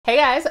Hey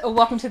guys,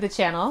 welcome to the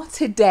channel.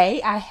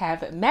 Today I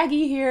have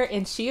Maggie here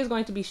and she is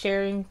going to be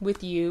sharing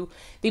with you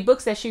the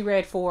books that she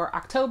read for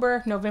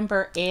October,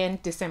 November, and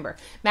December.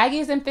 Maggie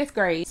is in 5th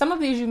grade. Some of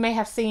these you may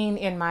have seen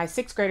in my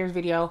 6th graders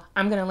video.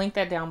 I'm going to link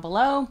that down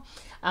below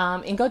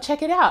and go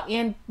check it out.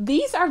 And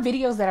these are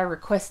videos that are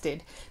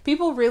requested.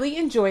 People really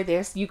enjoy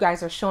this. You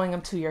guys are showing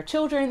them to your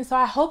children, so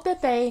I hope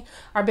that they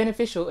are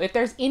beneficial. If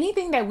there's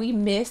anything that we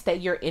missed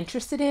that you're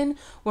interested in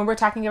when we're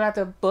talking about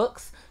the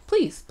books,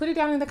 please put it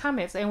down in the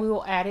comments and we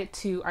will add it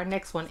to our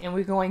next one. And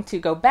we're going to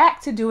go back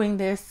to doing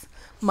this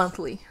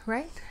monthly,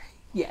 right?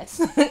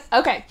 Yes.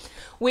 Okay,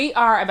 we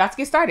are about to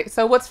get started.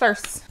 So what's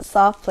first?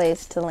 Soft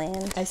Place to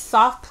Land. A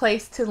Soft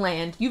Place to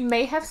Land. You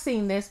may have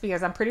seen this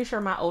because I'm pretty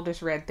sure my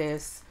oldest read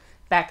this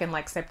back in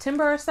like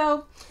September or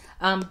so.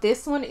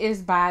 This one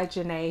is by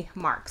Janae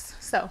Marks.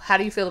 So how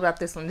do you feel about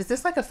this one? Is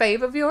this like a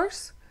fave of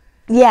yours?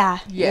 Yeah.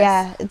 Yes.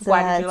 Yeah. It's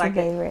Why did you like a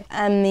favorite.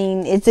 I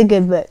mean, it's a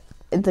good book.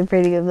 It's a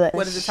pretty good book.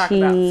 What does it talk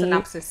about?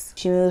 Synopsis.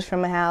 She moves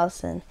from a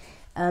house and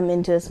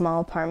into a small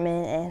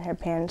apartment, and her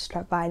parents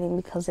start fighting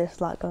because there's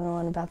a lot going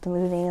on about the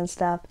moving and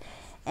stuff.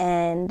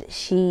 And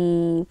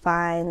she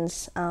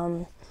finds,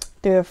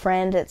 through a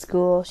friend at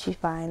school, she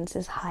finds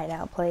this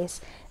hideout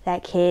place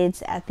that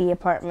kids at the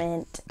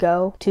apartment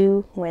go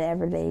to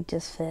whenever they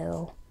just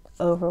feel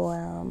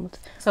overwhelmed.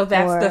 So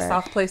that's the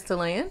soft place to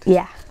land?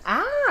 Yeah.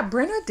 Ah,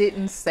 Brenna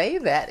didn't say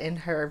that in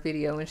her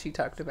video when she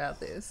talked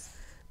about this.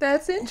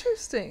 That's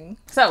interesting.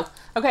 So,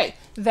 okay,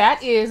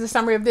 that is the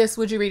summary of this.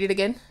 Would you read it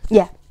again?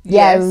 Yeah.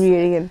 Yeah, I would read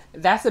it again.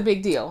 That's a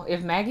big deal.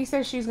 If Maggie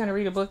says she's going to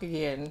read a book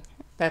again,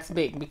 that's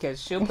big because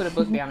she'll put a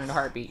book down in a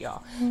heartbeat,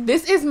 y'all.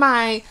 This is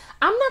I'm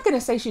not going to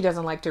say she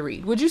doesn't like to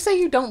read. Would you say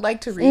you don't like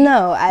to read?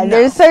 No,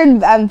 there's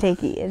certain, I'm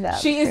picky about.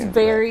 She is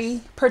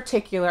very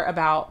particular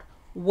about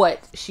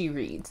what she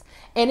reads.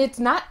 And it's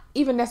not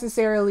even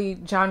necessarily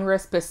genre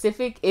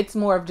specific. It's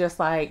more of just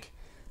like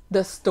the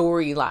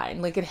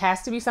storyline. Like it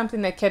has to be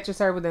something that catches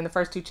her within the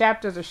first 2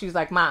 chapters, or she's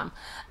like, Mom,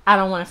 I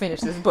don't want to finish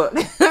this book.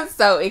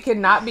 So it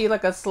cannot be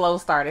like a slow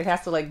start. It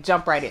has to like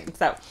jump right in.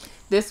 So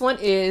this one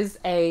is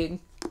a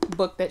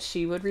book that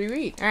she would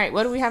reread. All right,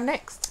 what do we have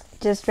next?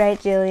 Just Right,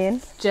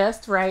 Jillian.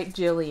 Just Right,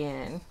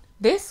 Jillian.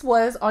 This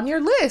was on your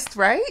list,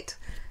 right?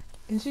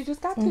 And she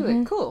just got to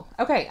it. Cool.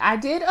 Okay, I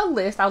did a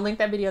list. I'll link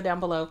that video down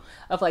below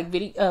of like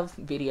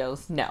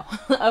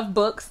of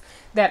books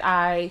that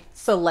I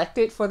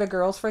selected for the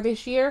girls for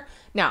this year.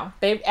 Now,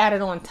 they've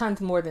added on tons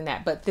more than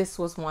that, but this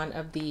was one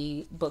of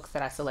the books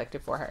that I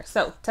selected for her.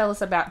 So, tell us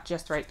about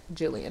Just Right,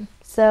 Jillian.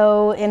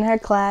 So, in her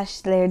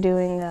class, they're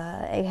doing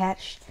a egg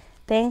hatch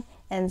thing.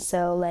 And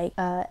so, like,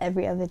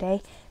 every other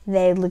day,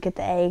 they look at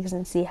the eggs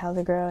and see how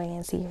they're growing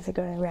and see if they're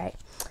growing right.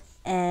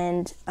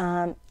 And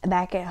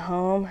back at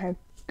home, her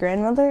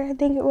grandmother, I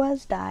think it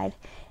was, died,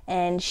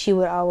 and she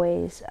would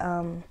always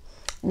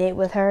knit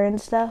with her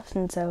and stuff.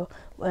 And so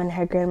when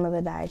her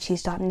grandmother died, she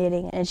stopped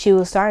knitting, and she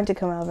was starting to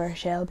come out of her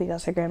shell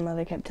because her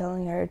grandmother kept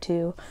telling her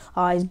to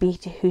always be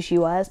who she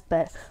was.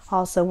 But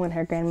also when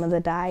her grandmother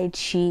died,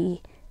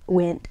 she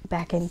went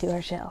back into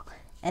her shell,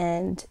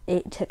 and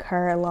it took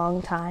her a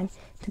long time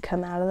to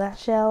come out of that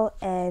shell,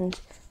 and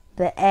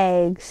the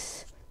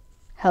eggs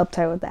helped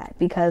her with that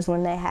because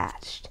when they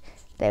hatched,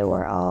 they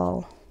were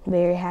all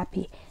very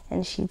happy.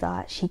 And she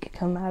thought she could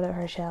come out of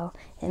her shell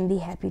and be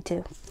happy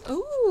too.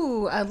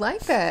 Ooh, I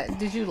like that.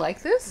 Did you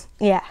like this?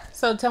 Yeah.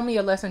 So tell me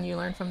a lesson you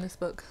learned from this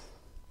book.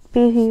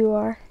 Be who you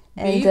are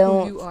and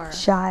don't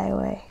shy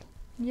away.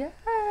 Yes,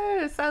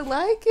 I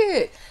like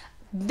it.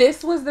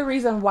 This was the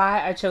reason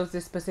why I chose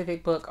this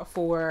specific book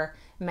for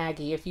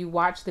Maggie. If you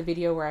watch the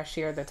video where I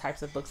shared the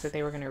types of books that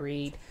they were going to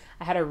read,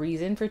 I had a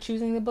reason for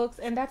choosing the books,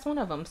 and that's one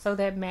of them, so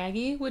that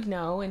Maggie would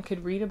know and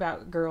could read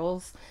about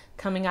girls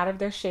coming out of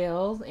their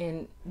shells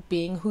and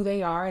being who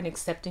they are and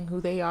accepting who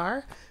they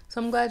are.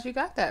 So I'm glad you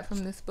got that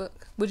from this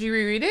book. Would you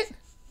reread it?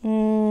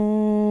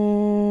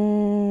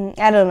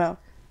 I don't know.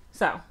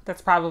 So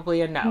that's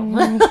probably a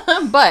no.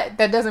 But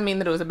that doesn't mean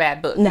that it was a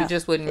bad book. No, you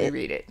just wouldn't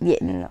reread it. Yeah,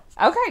 no.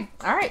 Okay.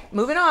 All right.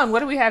 Moving on.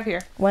 What do we have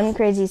here? One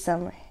Crazy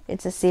Summer.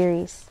 It's a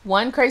series.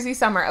 One Crazy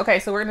Summer. Okay,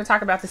 so we're going to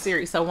talk about the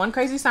series. So One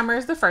Crazy Summer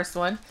is the first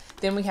one.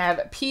 Then we have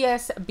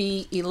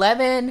PSB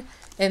 11.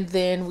 And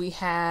then we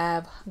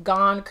have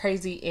Gone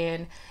Crazy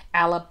in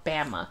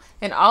Alabama.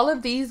 And all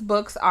of these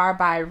books are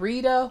by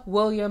Rita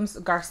Williams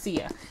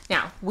Garcia.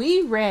 Now,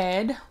 we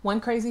read One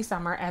Crazy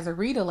Summer as a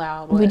read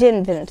aloud. We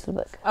didn't finish the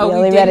book. Oh, we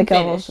only read a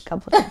couple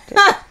chapters.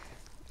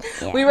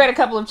 Yeah. We read a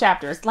couple of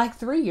chapters like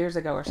 3 years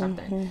ago or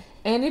something.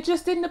 And it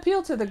just didn't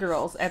appeal to the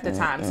girls at the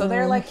time. So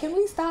they're like, can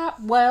we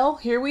stop? Well,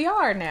 here we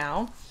are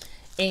now.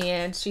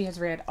 And she has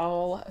read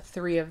all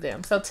 3 of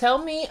them. So tell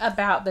me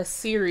about the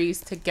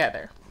series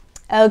together.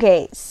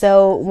 Okay,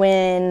 so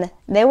when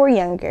they were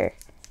younger,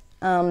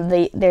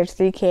 there's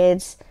 3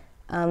 kids.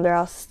 They're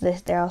all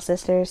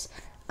sisters.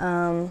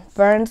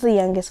 Vern's the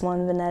youngest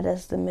one.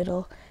 Vanetta's the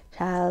middle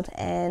child,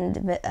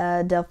 and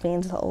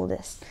Delphine's the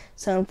oldest.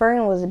 So when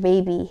Fern was a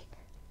baby,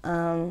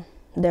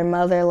 their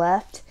mother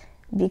left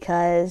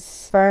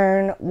because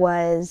Fern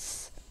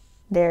was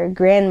their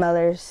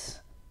grandmother's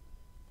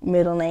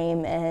middle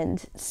name, and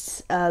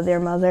their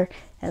mother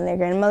and their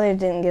grandmother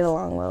didn't get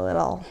along well at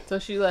all. So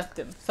she left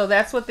them. So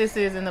that's what this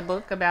is in the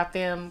book, about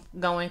them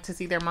going to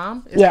see their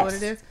mom? Is Yes. that what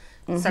it is?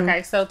 Mm-hmm.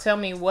 Okay, so tell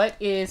me, what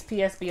is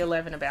PSB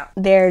 11 about?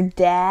 Their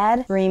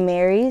dad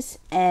remarries,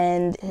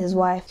 and his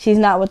wife, she's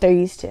not what they're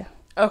used to.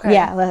 Okay.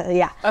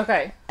 Yeah.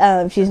 Okay.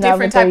 She's not what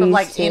they're different type of used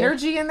like to.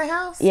 energy in the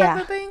house Yeah.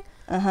 type of thing?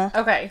 Uh-huh.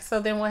 Okay, so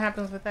then what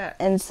happens with that?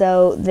 And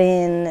so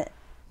then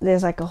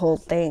there's like a whole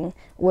thing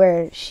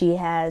where she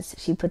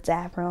puts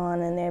afro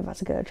on and they're about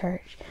to go to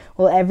church.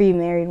 Well, every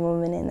married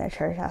woman in their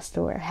church has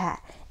to wear a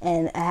hat,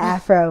 and an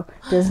afro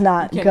does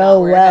not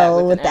go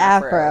well with the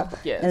afro.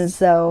 Yes. And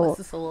so what's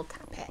this little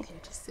package?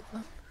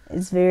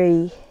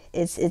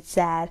 it's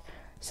sad.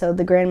 So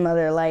the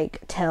grandmother like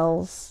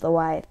tells the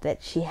wife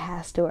that she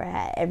has to wear a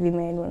hat. Every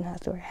married woman has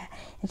to wear a hat.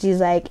 And she's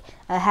like,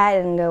 a hat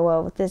didn't go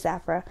well with this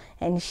afro.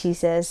 And she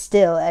says,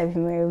 still, every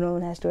married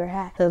woman has to wear a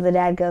hat. So the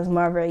dad goes,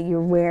 Marva,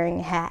 you're wearing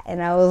a hat.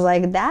 And I was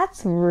like,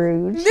 that's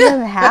rude. She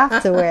doesn't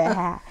have to wear a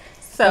hat.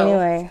 So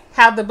anyway,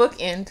 how'd the book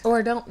end?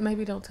 Or don't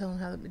tell them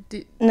how the book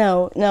did.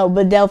 No,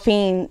 but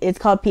Delphine, it's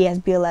called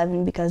PSB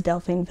 11 because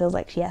Delphine feels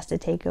like she has to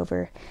take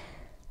over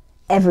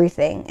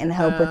everything and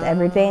help with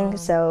everything.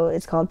 So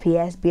it's called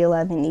PSB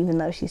 11 even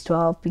though she's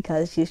 12,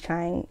 because she's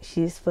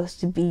supposed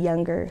to be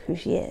younger who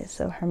she is.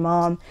 So her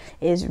mom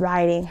is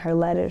writing her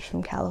letters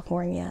from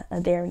California.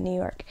 They're in New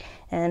York,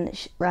 and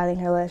writing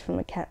her letters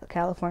from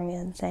California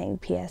and saying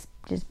PS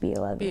just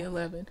B11.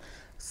 B11.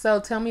 So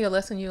tell me a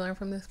lesson you learned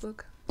from this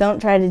book.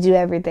 Don't try to do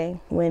everything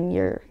when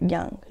you're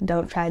young.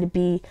 Don't try to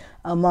be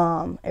a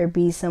mom or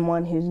be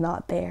someone who's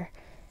not there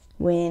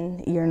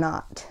when you're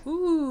not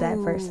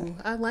that person.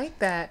 I like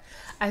that.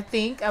 I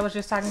think I was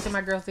just talking to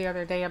my girls the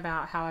other day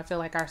about how I feel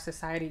like our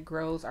society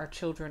grows our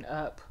children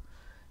up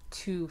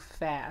too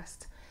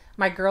fast.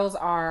 My girls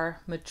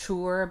are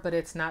mature, but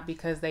it's not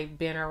because they've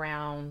been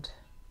around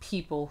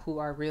people who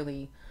are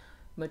really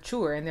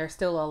mature, and there's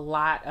still a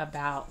lot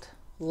about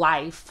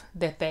life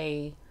that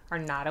they are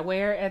not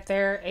aware at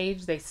their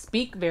age. They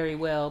speak very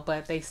well,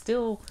 but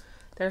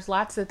there's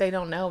lots that they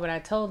don't know. But I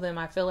told them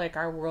I feel like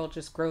our world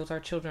just grows our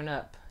children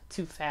up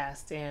too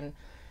fast and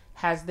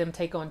has them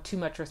take on too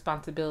much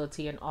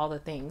responsibility and all the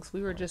things.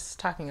 We were just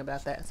talking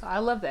about that. So I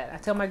love that. I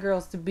tell my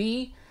girls to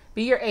be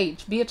your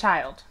age, be a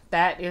child.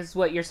 That is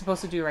what you're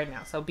supposed to do right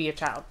now. So be a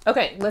child.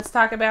 Okay, let's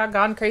talk about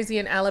Gone Crazy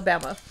in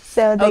Alabama.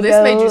 So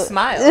this made you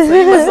smile. So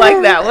you must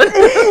like that one.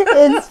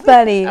 It's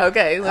funny.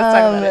 Okay, let's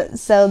talk about it.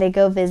 So they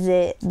go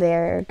visit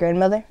their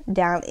grandmother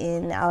down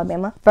in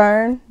Alabama.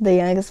 Fern, the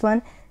youngest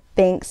one,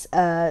 figures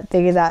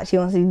out she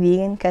wants to be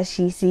vegan because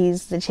she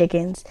sees the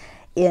chickens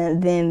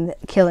and them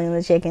killing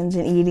the chickens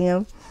and eating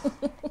them.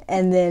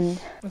 And then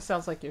it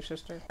sounds like your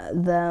sister.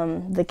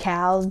 The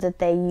cows that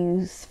they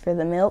use for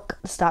the milk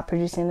stop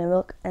producing the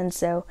milk, and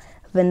so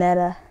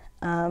Vanetta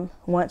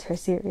wants her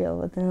cereal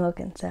with the milk.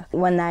 And so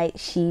one night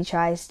she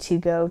tries to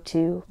go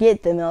to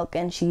get the milk,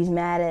 and she's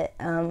mad at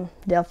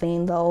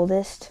Delphine, the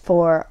oldest,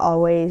 for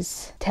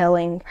always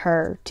telling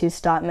her to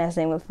stop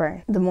messing with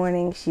Fern. The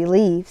morning she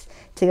leaves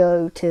to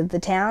go to the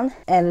town,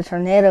 and a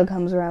tornado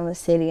comes around the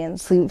city and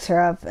sweeps her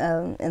up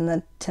in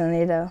the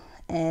tornado,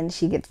 and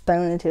she gets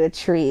thrown into a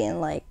tree,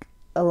 and like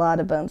a lot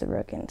of bones are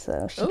broken.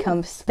 So she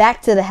comes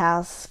back to the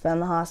house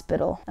from the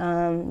hospital.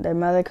 Their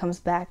mother comes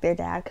back, their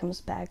dad comes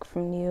back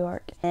from New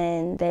York,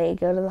 and they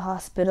go to the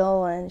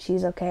hospital, and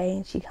she's okay,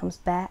 and she comes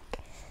back.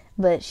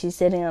 But she's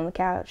sitting on the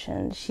couch,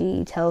 and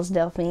she tells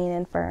Delphine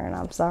and Fern,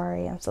 I'm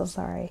sorry, I'm so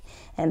sorry.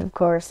 And of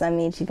course,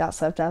 she got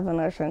swept up in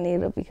a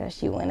tornado because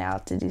she went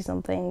out to do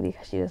something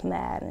because she was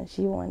mad, and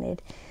she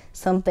wanted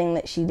something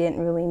that she didn't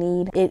really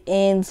need. It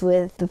ends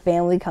with the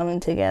family coming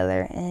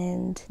together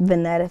and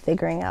Vanetta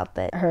figuring out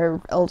that her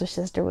older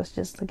sister was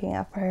just looking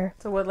out for her.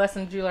 So what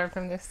lesson did you learn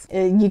from this?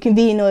 You can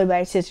be annoyed by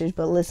your sisters,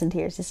 but listen to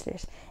your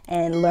sisters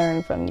and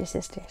learn from your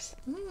sisters.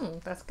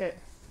 That's good.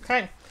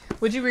 Okay.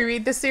 Would you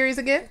reread this series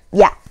again?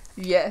 Yeah.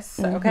 Yes.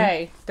 Mm-hmm.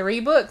 Okay. 3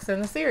 books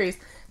in the series.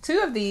 2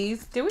 of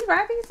these, did we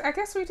buy these? I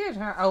guess we did.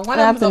 Huh? Oh, one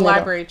of them was a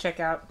library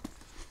checkout.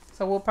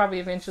 So we'll probably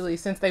eventually,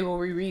 since they will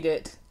reread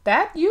it.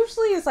 That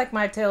usually is like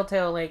my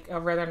telltale, like,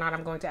 of whether or not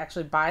I'm going to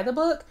actually buy the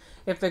book.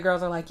 If the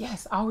girls are like,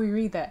 yes, I'll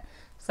reread that.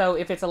 So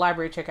if it's a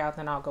library checkout,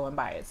 then I'll go and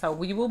buy it. So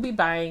we will be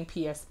buying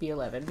PSB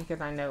 11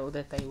 because I know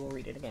that they will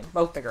read it again.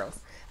 Both the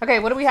girls. Okay,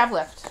 what do we have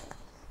left?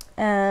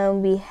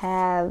 We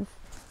have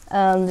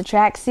the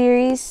track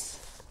series.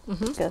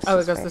 Mm-hmm. It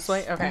goes this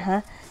way? Okay.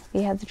 Uh-huh.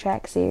 We have the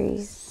track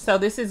series. So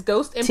this is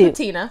Ghost and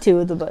Patina. 2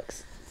 of the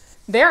books.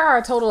 There are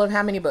a total of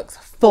how many books?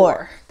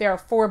 4. There are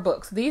 4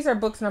 books. These are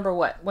books number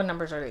what? What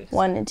numbers are these?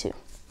 1 and 2.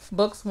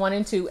 Books 1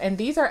 and 2. And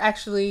these are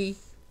actually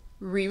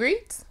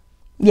rereads?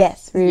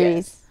 Yes, rereads.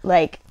 Yes.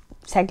 Like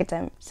second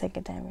time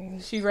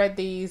rereads. She read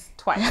these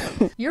twice.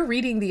 You're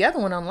reading the other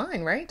one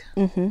online, right?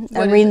 Mm-hmm.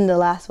 I'm reading the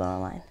last one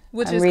online.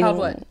 Which is called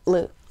what?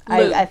 Lou.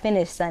 I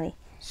finished Sunny.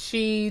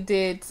 She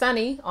did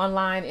Sunny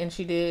online,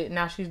 and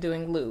now she's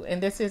doing Lou.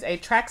 And this is a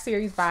track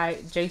series by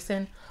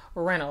Jason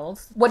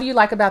Reynolds. What do you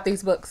like about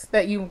these books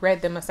that you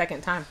read them a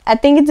second time? I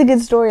think it's a good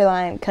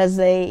storyline because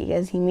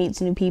he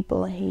meets new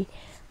people, and he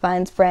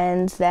finds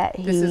friends that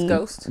he... This is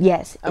Ghost?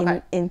 Yes,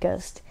 Okay. in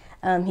Ghost.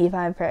 He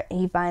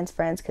finds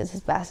friends because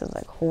his past is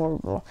like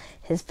horrible.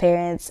 His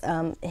parents,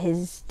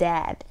 his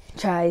dad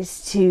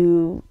tries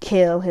to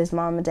kill his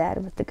mom and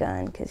dad with the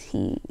gun because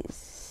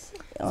he's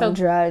on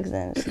drugs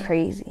and it's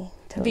crazy.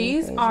 Totally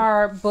These crazy.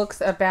 are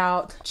books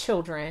about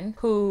children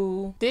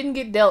who didn't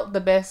get dealt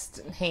the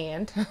best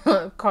hand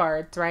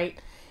cards, right?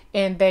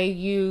 And they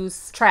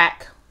use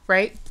track,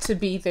 right, to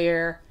be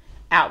their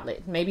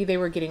outlet. Maybe they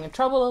were getting in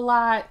trouble a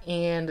lot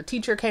and the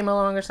teacher came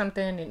along or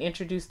something and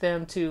introduced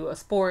them to a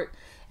sport,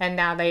 and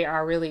now they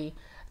are really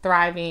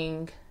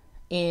thriving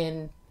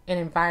in an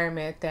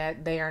environment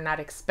that they are not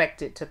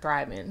expected to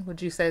thrive in.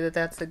 Would you say that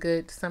that's a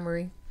good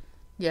summary?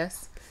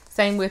 Yes.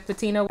 Same with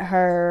Patina.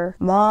 Her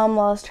mom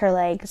lost her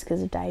legs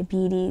because of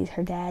diabetes.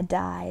 Her dad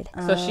died.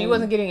 So she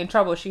wasn't getting in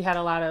trouble. She had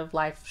a lot of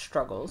life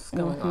struggles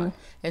going on.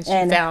 And she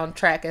found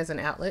track as an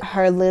outlet.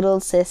 Her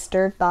little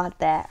sister thought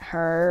that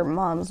her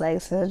mom's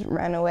legs had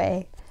run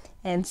away.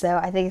 And so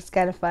I think it's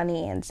kind of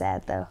funny and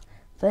sad though.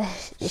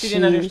 But she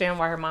didn't understand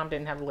why her mom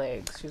didn't have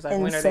legs. She was like,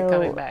 when are they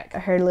coming back?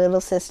 Her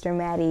little sister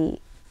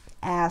Maddie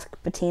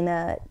asked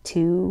Patina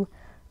to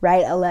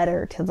write a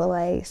letter to the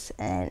legs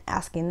and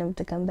asking them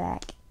to come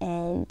back.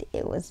 And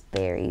it was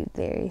very,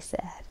 very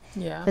sad.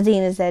 Yeah.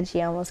 Patina said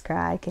she almost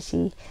cried because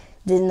she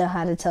didn't know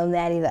how to tell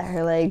Maddie that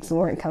her legs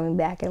weren't coming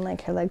back and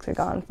like her legs are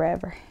gone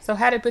forever. So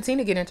how did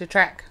Patina get into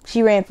track?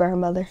 She ran for her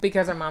mother.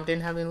 Because her mom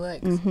didn't have any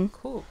legs.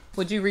 Cool.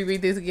 Would you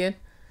reread this again?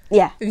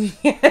 Yeah.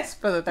 Yes,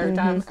 for the third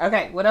time.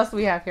 Okay, what else do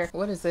we have here?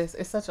 What is this?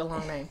 It's such a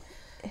long name.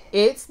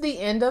 It's the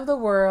end of the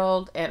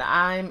world and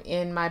I'm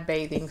in my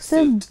bathing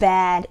suit. It's a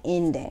bad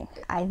ending.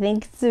 I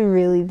think it's a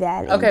really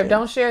bad ending. Okay,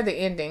 don't share the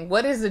ending.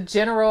 What is the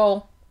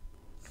general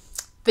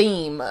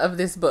theme of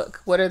this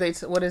book? What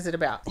is it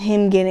about?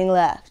 Him getting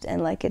left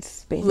and like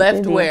it's basically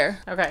left where?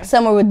 Okay.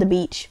 Somewhere with the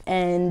beach,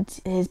 and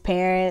his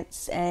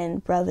parents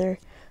and brother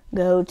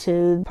go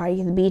to the party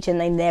at the beach and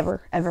they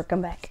never ever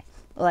come back.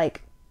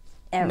 Like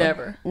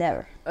ever.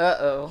 Never.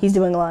 Uh-oh. He's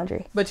doing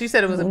laundry. But you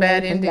said it was a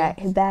bad ending.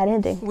 A bad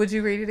ending. Would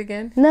you read it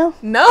again? No.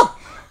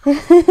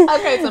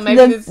 Okay, so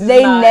maybe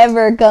they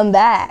never come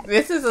back.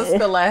 This is a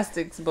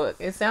Scholastics book.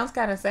 It sounds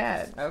kind of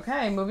sad.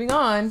 Okay, moving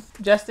on.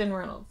 Justin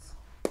Reynolds.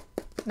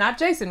 Not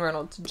Jason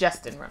Reynolds,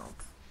 Justin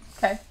Reynolds.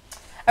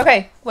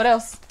 Okay, what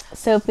else?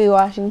 Sophie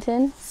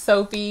Washington.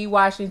 Sophie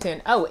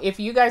Washington. Oh, if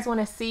you guys want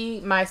to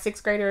see my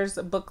 6th graders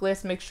book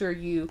list, make sure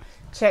you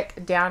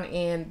check down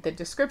in the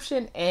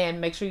description and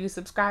make sure you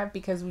subscribe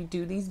because we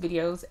do these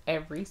videos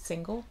every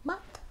single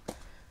month.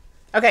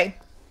 Okay,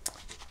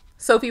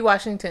 Sophie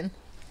Washington.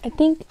 I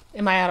think.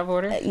 Am I out of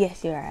order?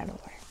 Yes, you are out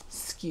of order.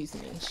 Excuse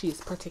me. She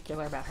is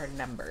particular about her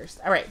numbers.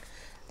 All right.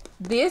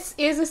 This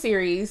is a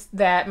series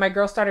that my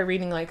girl started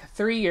reading like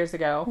 3 years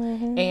ago,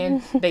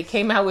 and they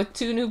came out with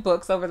 2 new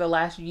books over the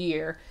last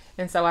year,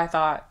 and so I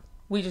thought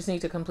we just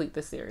need to complete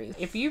the series.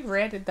 If you've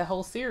read the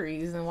whole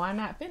series, then why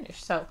not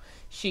finish? So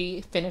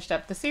she finished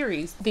up the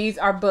series. These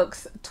are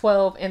books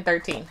 12 and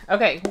 13.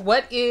 Okay,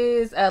 what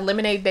is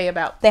Lemonade Day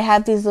about? They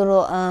had these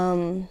little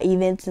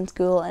events in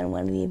school, and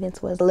one of the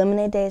events was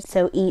Lemonade Day.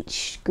 So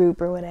each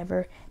group or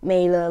whatever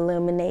made a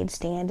lemonade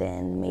stand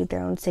and made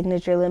their own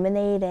signature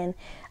lemonade, and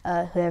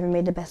whoever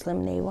made the best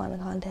lemonade won a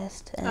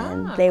contest,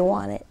 and they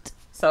won it.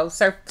 So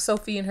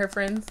Sophie and her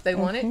friends, they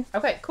won it?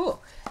 Okay,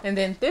 cool. And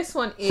then this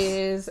one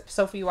is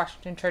Sophie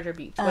Washington Treasure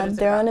Beach. What is it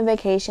they're about? on a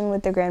vacation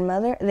with their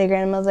grandmother. Their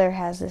grandmother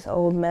has this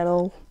old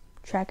metal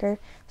tracker,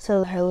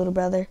 so her little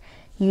brother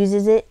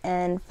uses it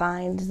and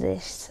finds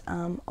this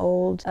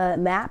old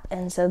map,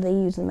 and so they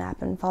use the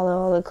map and follow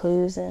all the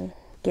clues and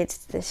gets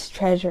this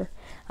treasure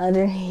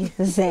underneath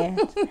the sand.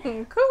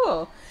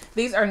 Cool.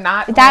 These are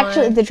not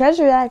the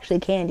treasure is actually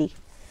candy.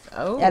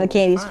 Oh, at a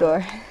candy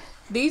store.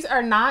 These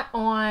are not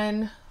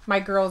on my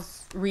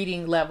girl's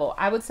reading level.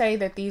 I would say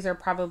that these are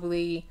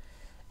probably,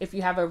 if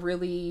you have a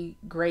really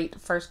great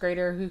 1st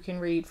grader who can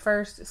read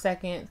 1st,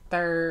 2nd,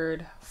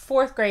 3rd,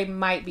 4th grade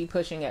might be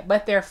pushing it,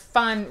 but they're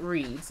fun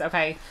reads.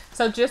 Okay,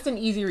 so just an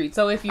easy read.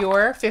 So if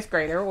your 5th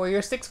grader or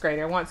your 6th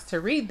grader wants to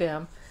read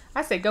them,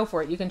 I say go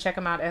for it. You can check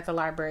them out at the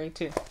library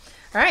too.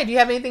 All right, do you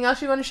have anything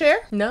else you want to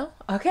share? No?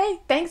 Okay,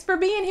 thanks for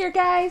being here,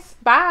 guys.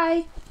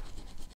 Bye.